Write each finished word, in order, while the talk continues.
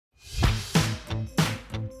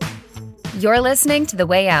You're listening to The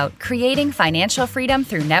Way Out, Creating Financial Freedom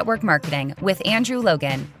Through Network Marketing with Andrew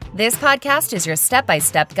Logan. This podcast is your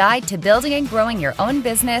step-by-step guide to building and growing your own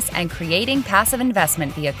business and creating passive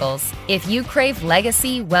investment vehicles. If you crave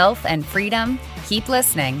legacy, wealth, and freedom, keep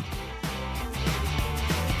listening.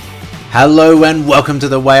 Hello and welcome to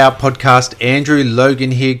the Way Out podcast. Andrew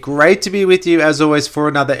Logan here. Great to be with you as always for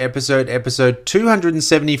another episode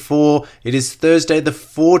 274. It is Thursday the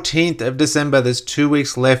 14th of December. There's 2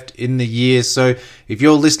 weeks left in the year. So if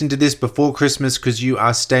you're listening to this before Christmas because you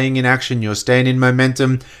are staying in action, you're staying in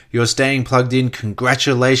momentum, you're staying plugged in,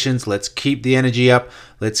 congratulations. Let's keep the energy up.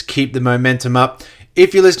 Let's keep the momentum up.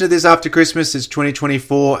 If you listen to this after Christmas, it's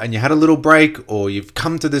 2024 and you had a little break or you've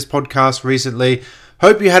come to this podcast recently,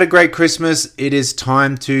 hope you had a great Christmas. It is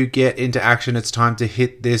time to get into action. It's time to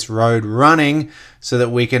hit this road running so that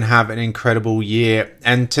we can have an incredible year.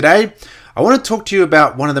 And today, I want to talk to you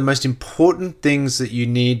about one of the most important things that you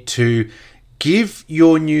need to give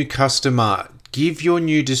your new customer, give your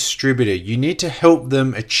new distributor. You need to help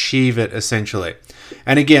them achieve it essentially.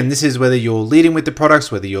 And again, this is whether you're leading with the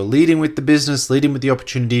products, whether you're leading with the business, leading with the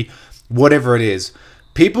opportunity, whatever it is.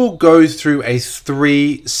 People go through a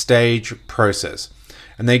 3-stage process.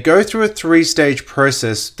 And they go through a 3-stage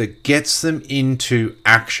process that gets them into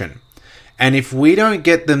action. And if we don't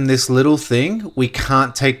get them this little thing, we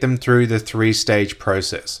can't take them through the 3-stage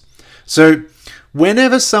process. So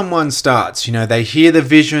whenever someone starts, they hear the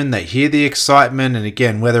vision, they hear the excitement. And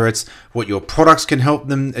again, whether it's what your products can help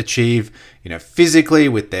them achieve, physically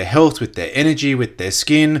with their health, with their energy, with their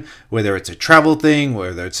skin, whether it's a travel thing,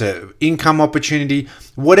 whether it's an income opportunity,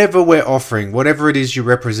 whatever we're offering, whatever it is you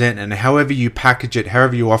represent and however you package it,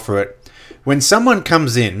 however you offer it. When someone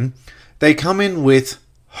comes in, they come in with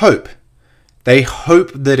hope. They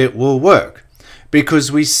hope that it will work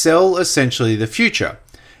because we sell essentially the future.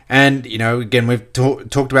 And, again, we've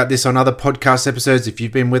talked about this on other podcast episodes. If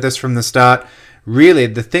you've been with us from the start, really,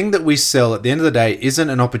 the thing that we sell at the end of the day isn't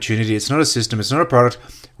an opportunity. It's not a system. It's not a product.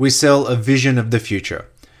 We sell a vision of the future.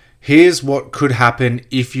 Here's what could happen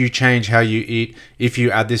if you change how you eat, if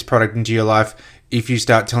you add this product into your life, if you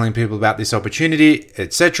start telling people about this opportunity,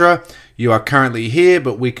 etc. You are currently here,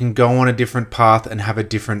 but we can go on a different path and have a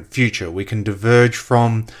different future. We can diverge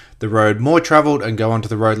from the road more traveled and go onto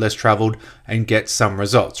the road less traveled and get some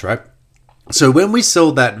results, right? So when we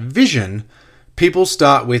sell that vision, people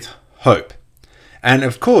start with hope. And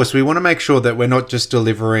of course, we want to make sure that we're not just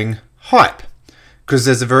delivering hype, because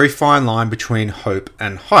there's a very fine line between hope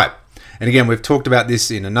and hype. And again, we've talked about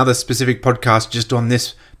this in another specific podcast just on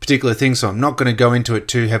this particular thing, so I'm not going to go into it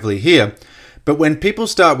too heavily here. But when people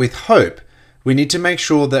start with hope, we need to make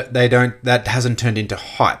sure that that hasn't turned into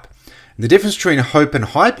hype. And the difference between hope and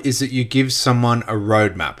hype is that you give someone a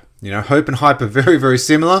roadmap. Hope and hype are very, very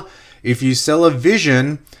similar. If you sell a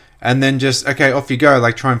vision and then just, okay, off you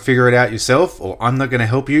go, try and figure it out yourself, or I'm not going to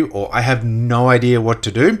help you, or I have no idea what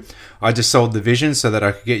to do. I just sold the vision so that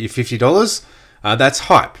I could get you $50. That's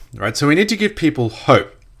hype, right? So we need to give people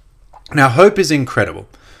hope. Now, hope is incredible.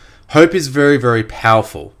 Hope is very, very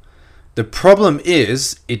powerful. The problem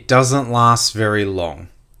is it doesn't last very long.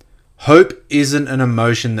 Hope isn't an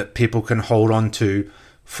emotion that people can hold on to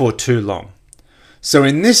for too long. So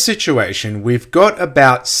in this situation, we've got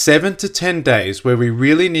about 7 to 10 days where we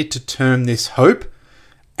really need to turn this hope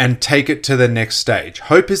and take it to the next stage.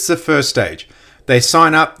 Hope is the first stage. They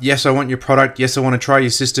sign up. Yes, I want your product. Yes, I want to try your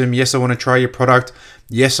system. Yes, I want to try your product.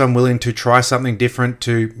 Yes, I'm willing to try something different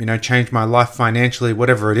to, change my life financially,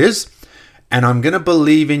 whatever it is. And I'm going to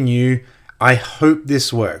believe in you. I hope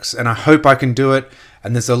this works and I hope I can do it.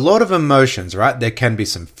 And there's a lot of emotions, right? There can be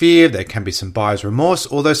some fear. There can be some buyer's remorse,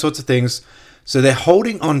 all those sorts of things. So they're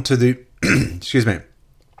holding on to the,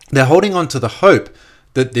 they're holding on to the hope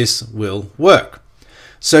that this will work.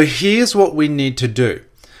 So here's what we need to do.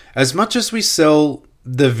 As much as we sell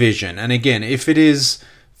the vision, and again, if it is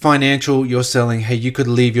financial, you're selling, hey, you could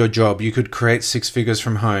leave your job, you could create 6 figures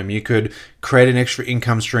from home, you could create an extra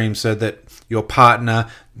income stream so that your partner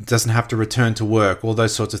doesn't have to return to work, all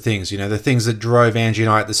those sorts of things. The things that drove Angie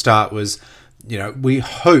and I at the start was,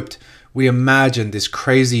 we imagined this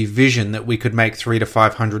crazy vision that we could make $300 to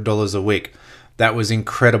 $500 a week. That was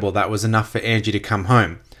incredible. That was enough for Angie to come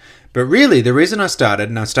home. But really, the reason I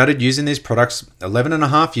started using these products 11 and a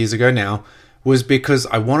half years ago now, was because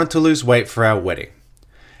I wanted to lose weight for our wedding.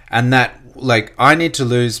 And that, I need to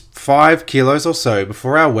lose 5 kilos or so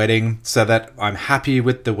before our wedding so that I'm happy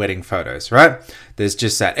with the wedding photos, right? There's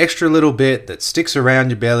just that extra little bit that sticks around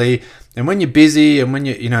your belly. And when you're busy and when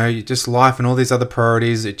you just life and all these other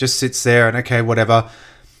priorities, it just sits there and okay, whatever.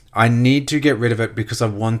 I need to get rid of it because I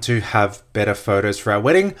want to have better photos for our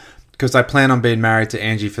wedding. because I plan on being married to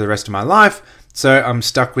Angie for the rest of my life. So I'm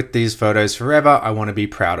stuck with these photos forever. I want to be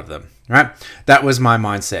proud of them, right? That was my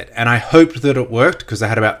mindset. And I hoped that it worked because I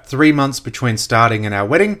had about 3 months between starting and our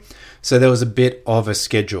wedding. So there was a bit of a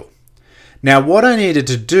schedule. Now, what I needed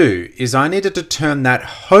to do is I needed to turn that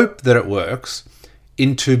hope that it works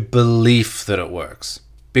into belief that it works.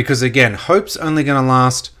 Because again, hope's only going to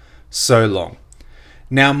last so long.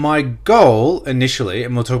 Now, my goal initially,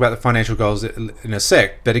 and we'll talk about the financial goals in a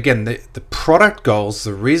sec, but again, the product goals,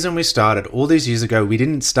 the reason we started all these years ago, we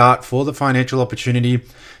didn't start for the financial opportunity,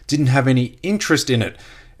 didn't have any interest in it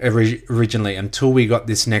originally until we got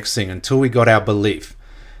this next thing, until we got our belief.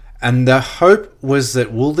 And the hope was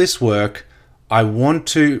that, will this work? I want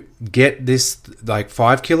to get this like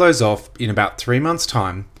 5 kilos off in about 3 months'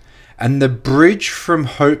 time. And the bridge from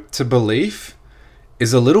hope to belief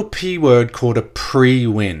is a little P word called a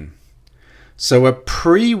pre-win. So a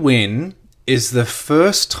pre-win is the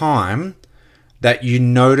first time that you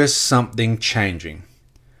notice something changing.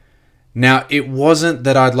 Now, it wasn't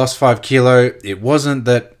that I'd lost 5 kilo. It wasn't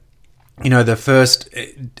that, the first,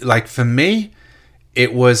 like for me,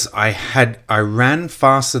 it was I ran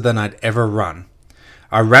faster than I'd ever run.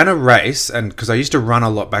 I ran a race, and because I used to run a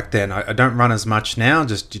lot back then, I don't run as much now,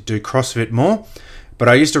 just do CrossFit more. But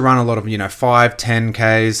I used to run a lot of, 5,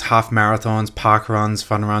 10Ks, half marathons, park runs,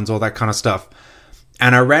 fun runs, all that kind of stuff.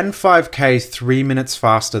 And I ran 5K 3 minutes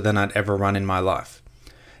faster than I'd ever run in my life.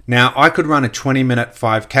 Now, I could run a 20-minute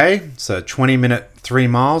 5K, so 20-minute 3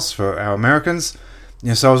 miles for our Americans.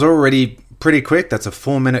 So I was already pretty quick. That's a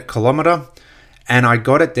 4-minute kilometer. And I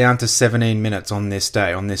got it down to 17 minutes on this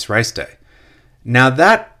day, on this race day. Now,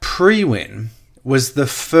 that pre-win was the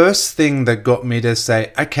first thing that got me to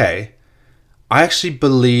say, okay, I actually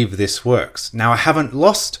believe this works. Now, I haven't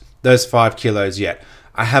lost those 5 kilos yet.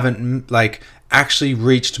 I haven't actually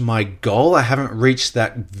reached my goal. I haven't reached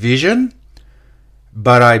that vision,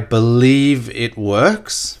 but I believe it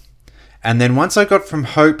works. And then once I got from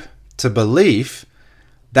hope to belief,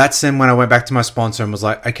 that's then when I went back to my sponsor and was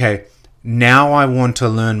like, okay, now I want to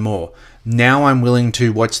learn more. Now I'm willing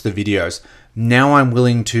to watch the videos. Now I'm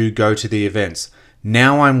willing to go to the events.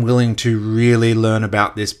 Now I'm willing to really learn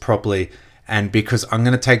about this properly. And because I'm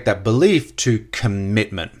going to take that belief to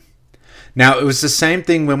commitment. Now, it was the same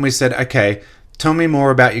thing when we said, okay, tell me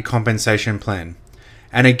more about your compensation plan.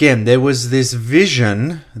 And again, there was this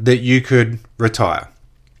vision that you could retire.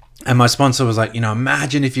 And my sponsor was like,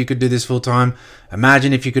 imagine if you could do this full time.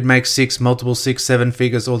 Imagine if you could make multiple 6, 7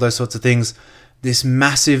 figures, all those sorts of things. This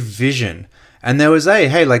massive vision. And there was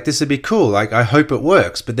this would be cool. I hope it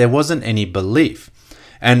works. But there wasn't any belief.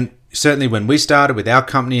 And certainly when we started with our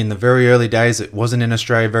company in the very early days, it wasn't in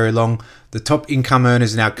Australia very long. The top income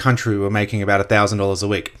earners in our country were making about $1,000 a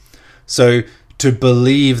week. So to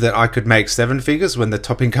believe that I could make 7 figures when the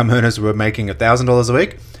top income earners were making $1,000 a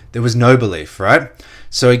week, there was no belief, right?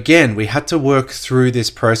 So again, we had to work through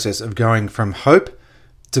this process of going from hope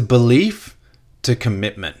to belief to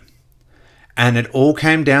commitment. And it all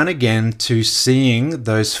came down again to seeing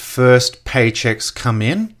those first paychecks come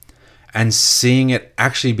in and seeing it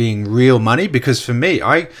actually being real money. Because for me,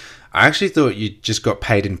 I actually thought you just got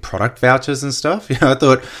paid in product vouchers and stuff. I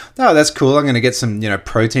thought, oh, that's cool. I'm going to get some,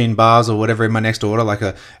 protein bars or whatever in my next order, like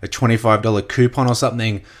a $25 coupon or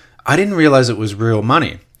something. I didn't realize it was real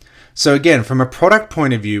money. So again, from a product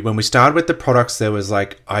point of view, when we started with the products, there was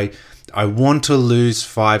I want to lose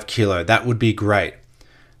 5 kilo. That would be great.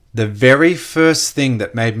 The very first thing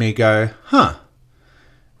that made me go,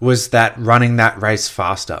 was that running that race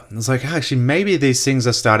faster. And it's actually, maybe these things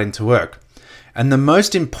are starting to work. And the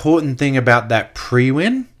most important thing about that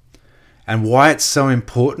pre-win and why it's so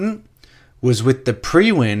important was with the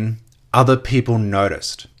pre-win, other people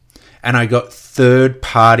noticed. And I got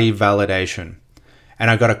third-party validation. And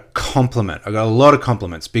I got a compliment. I got a lot of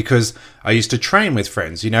compliments because I used to train with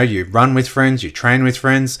friends. You run with friends, you train with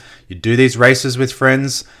friends, you do these races with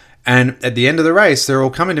friends. And at the end of the race, they're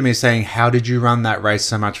all coming to me saying, how did you run that race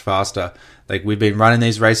so much faster? We've been running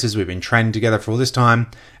these races, we've been training together for all this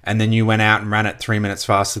time, and then you went out and ran it 3 minutes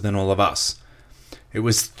faster than all of us. It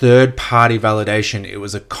was third-party validation. It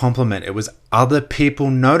was a compliment. It was other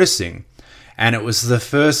people noticing. And it was the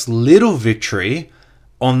first little victory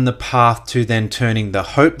on the path to then turning the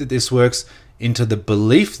hope that this works into the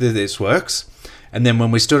belief that this works. And then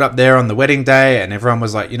when we stood up there on the wedding day and everyone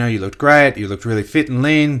was like, you looked great, you looked really fit and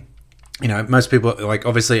lean. Most people,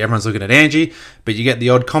 obviously everyone's looking at Angie, but you get the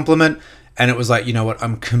odd compliment. And it was like, what,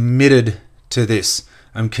 I'm committed to this.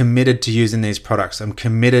 I'm committed to using these products. I'm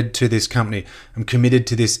committed to this company. I'm committed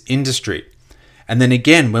to this industry. And then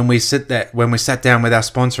again, when we sat down with our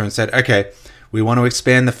sponsor and said, okay, we want to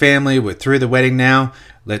expand the family. We're through the wedding now.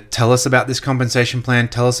 tell us about this compensation plan,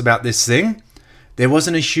 tell us about this thing, there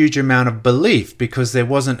wasn't a huge amount of belief because there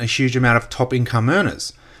wasn't a huge amount of top income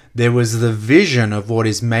earners. There was the vision of what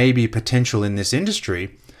is maybe potential in this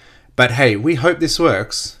industry. But hey, we hope this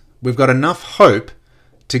works. We've got enough hope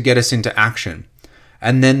to get us into action.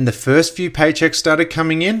 And then the first few paychecks started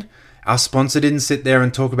coming in. Our sponsor didn't sit there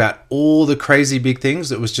and talk about all the crazy big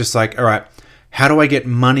things. It was just like, all right, how do I get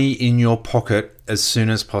money in your pocket as soon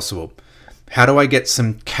as possible? How do I get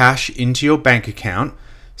some cash into your bank account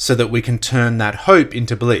so that we can turn that hope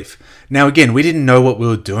into belief? Now, again, we didn't know what we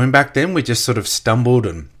were doing back then. We just sort of stumbled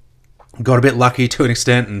and got a bit lucky to an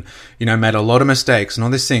extent and, made a lot of mistakes and all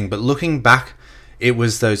this thing. But looking back, it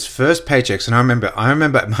was those first paychecks. And I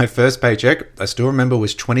remember my first paycheck, I still remember,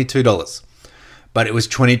 was $22. But it was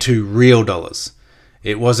 22 real dollars.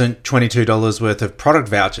 It wasn't $22 worth of product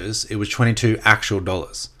vouchers. It was 22 actual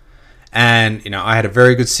dollars. And, I had a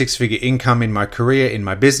very good 6-figure income in my career, in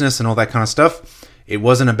my business and all that kind of stuff. It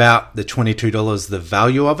wasn't about the $22, the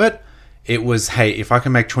value of it. It was, hey, if I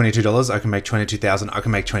can make $22, I can make $22,000, I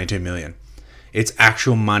can make $22 million. It's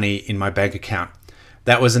actual money in my bank account.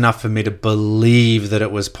 That was enough for me to believe that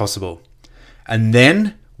it was possible. And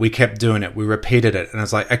then we kept doing it. We repeated it. And I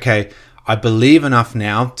was like, okay, I believe enough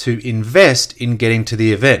now to invest in getting to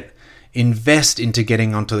the event, invest into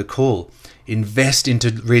getting onto the call, invest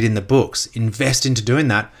into reading the books, invest into doing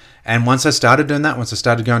that. And once I started doing that, once I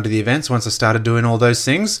started going to the events, once I started doing all those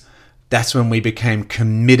things, that's when we became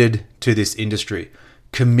committed to this industry,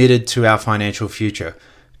 committed to our financial future,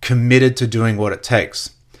 committed to doing what it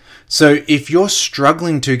takes. So if you're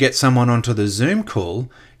struggling to get someone onto the Zoom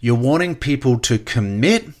call, you're wanting people to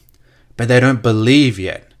commit, but they don't believe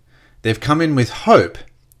yet. They've come in with hope,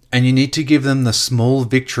 and you need to give them the small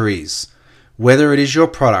victories, whether it is your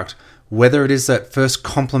product, whether it is that first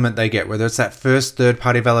compliment they get, whether it's that first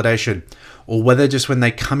third-party validation, or whether just when they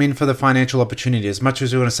come in for the financial opportunity, as much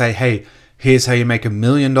as we want to say, hey, here's how you make $1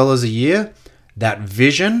 million a year, that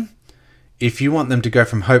vision, if you want them to go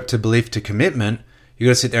from hope to belief to commitment, you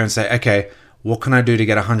got to sit there and say, okay, what can I do to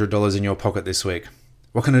get $100 in your pocket this week?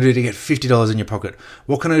 What can I do to get $50 in your pocket?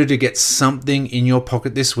 What can I do to get something in your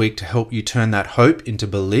pocket this week to help you turn that hope into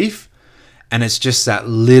belief? And it's just that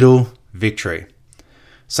little victory.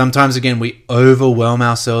 Sometimes, again, we overwhelm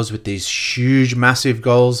ourselves with these huge, massive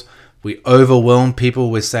goals. We overwhelm people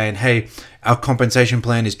with saying, hey, our compensation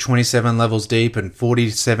plan is 27 levels deep and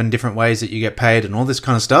 47 different ways that you get paid and all this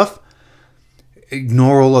kind of stuff.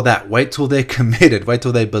 Ignore all of that. Wait till they're committed. Wait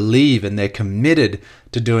till they believe and they're committed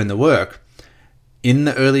to doing the work. In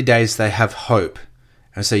the early days, they have hope.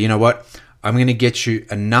 And say, you know what? I'm going to get you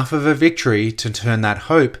enough of a victory to turn that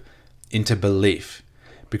hope into belief.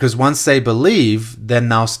 Because once they believe, then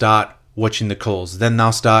they'll start watching the calls. Then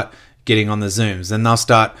they'll start getting on the Zooms. Then they'll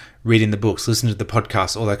start reading the books, listening to the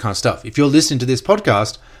podcasts, all that kind of stuff. If you're listening to this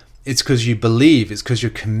podcast, it's because you believe. It's because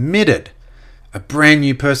you're committed. A brand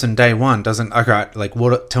new person day one doesn't, okay, like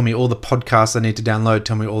what? Tell me all the podcasts I need to download.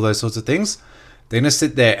 Tell me all those sorts of things. They're going to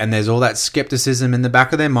sit there and there's all that skepticism in the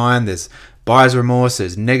back of their mind. There's buyer's remorse.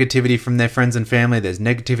 There's negativity from their friends and family. There's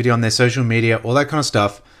negativity on their social media, all that kind of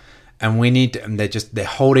stuff. And we need to, and they're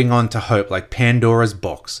holding on to hope like Pandora's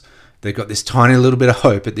box. They've got this tiny little bit of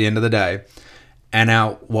hope at the end of the day.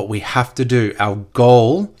 And what we have to do, our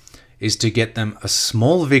goal is to get them a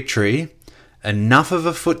small victory, enough of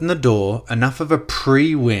a foot in the door, enough of a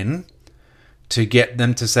pre-win to get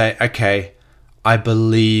them to say, okay, I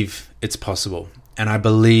believe it's possible. And I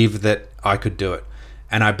believe that I could do it.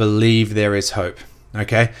 And I believe there is hope.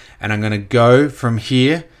 Okay. And I'm going to go from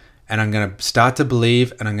here and I'm going to start to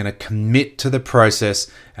believe and I'm going to commit to the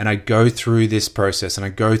process. And I go through this process and I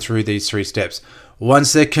go through these 3 steps.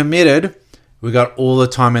 Once they're committed, we got all the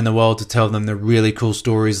time in the world to tell them the really cool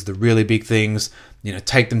stories, the really big things,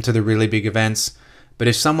 take them to the really big events. But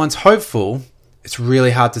if someone's hopeful, it's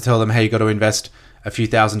really hard to tell them, hey, you got to invest a few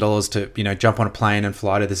 $1,000s to, jump on a plane and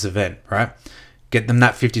fly to this event, right? Get them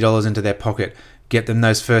that $50 into their pocket. Get them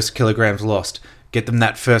those first kilograms lost. Get them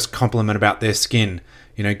that first compliment about their skin.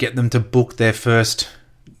 Get them to book their first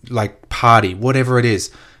party, whatever it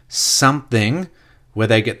is. Something where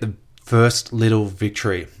they get the first little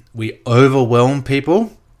victory. We overwhelm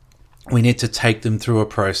people. We need to take them through a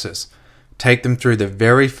process. Take them through the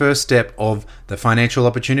very first step of the financial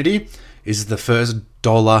opportunity is the first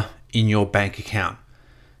dollar in your bank account.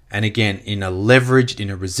 And again, in a leveraged, in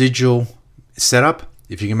a residual setup,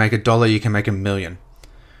 if you can make $1, you can make $1 million.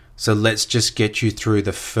 So let's just get you through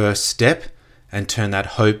the first step and turn that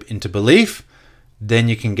hope into belief. Then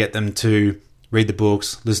you can get them to read the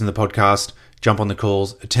books, listen to the podcast, jump on the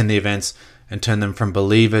calls, attend the events, and turn them from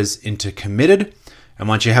believers into committed. And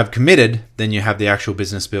once you have committed, then you have the actual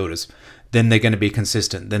business builders. Then they're going to be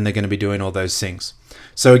consistent. Then they're going to be doing all those things.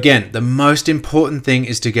 So again, the most important thing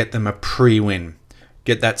is to get them a pre-win.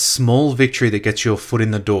 Get that small victory that gets your foot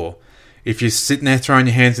in the door. If you're sitting there throwing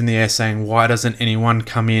your hands in the air saying, why doesn't anyone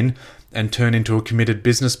come in and turn into a committed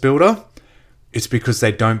business builder? It's because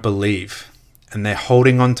they don't believe. And they're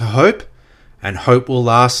holding on to hope. And hope will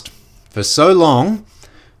last for so long.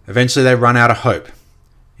 Eventually they run out of hope.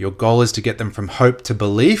 Your goal is to get them from hope to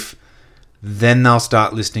belief. Then they'll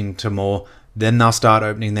start listening to more. Then they'll start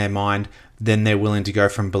opening their mind. Then they're willing to go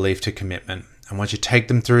from belief to commitment. And once you take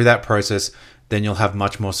them through that process, then you'll have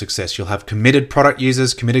much more success. You'll have committed product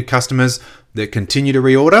users, committed customers that continue to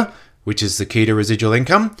reorder, which is the key to residual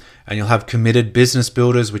income. And you'll have committed business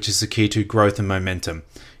builders, which is the key to growth and momentum.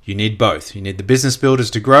 You need both. You need the business builders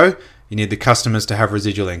to grow. You need the customers to have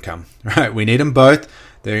residual income, right? We need them both.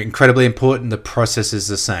 They're incredibly important. The process is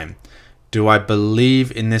the same. Do I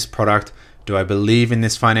believe in this product? Do I believe in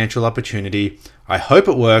this financial opportunity? I hope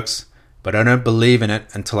it works, but I don't believe in it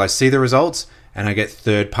until I see the results and I get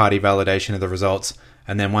third-party validation of the results.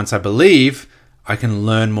 And then once I believe, I can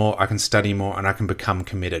learn more, I can study more, and I can become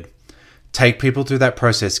committed. Take people through that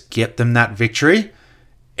process, get them that victory.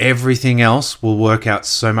 Everything else will work out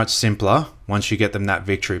so much simpler once you get them that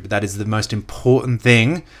victory. But that is the most important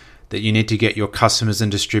thing, that you need to get your customers and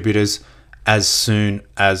distributors as soon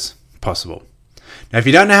as possible. Now, if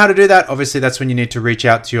you don't know how to do that, obviously that's when you need to reach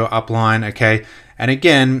out to your upline, okay? And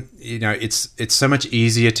again, it's so much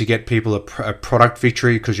easier to get people a product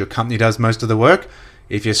victory because your company does most of the work.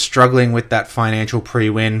 If you're struggling with that financial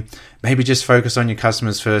pre-win, maybe just focus on your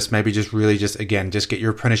customers first. Maybe just get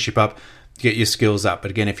your apprenticeship up, get your skills up.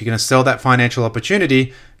 But again, if you're going to sell that financial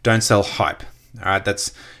opportunity, don't sell hype. All right,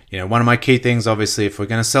 that's one of my key things. Obviously, if we're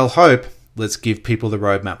going to sell hope, let's give people the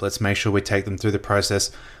roadmap. Let's make sure we take them through the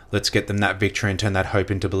process. Let's get them that victory and turn that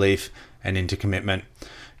hope into belief and into commitment.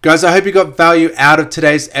 Guys, I hope you got value out of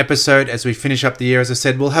today's episode as we finish up the year. As I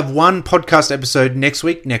said, we'll have one podcast episode next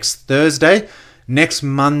week, next Thursday. Next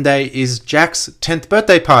Monday is Jack's 10th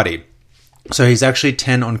birthday party. So he's actually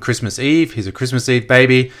 10 on Christmas Eve. He's a Christmas Eve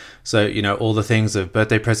baby. So, all the things of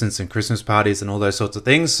birthday presents and Christmas parties and all those sorts of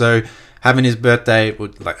things. So having his birthday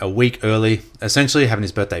like a week early, essentially having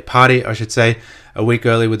his birthday party, I should say, a week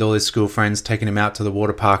early with all his school friends, taking him out to the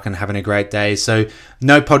water park and having a great day. So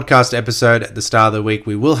no podcast episode at the start of the week.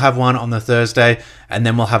 We will have one on the Thursday, and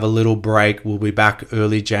then we'll have a little break. We'll be back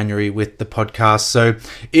early January with the podcast. So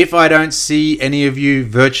if I don't see any of you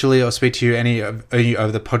virtually or speak to you any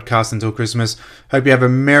over the podcast until Christmas, hope you have a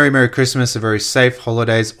Merry Christmas, a very safe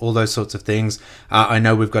holidays, all those sorts of things. I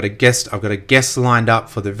know I've got a guest lined up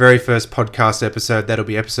for the very first podcast episode. That'll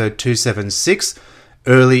be episode 276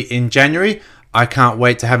 early in January. I can't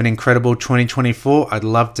wait to have an incredible 2024. I'd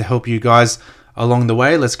love to help you guys along the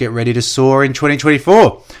way. Let's get ready to soar in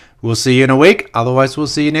 2024. We'll see you in a week. Otherwise, we'll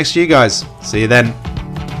see you next year, guys. See you then.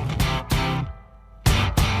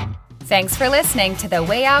 Thanks for listening to The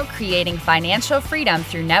Way Out, Creating Financial Freedom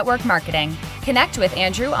Through Network Marketing. Connect with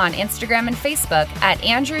Andrew on Instagram and Facebook at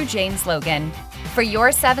Andrew James Logan. For your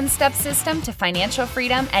 7-step system to financial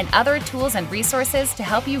freedom and other tools and resources to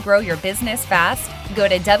help you grow your business fast, go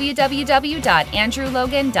to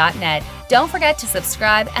www.andrewlogan.net. Don't forget to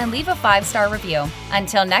subscribe and leave a 5-star review.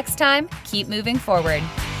 Until next time, keep moving forward.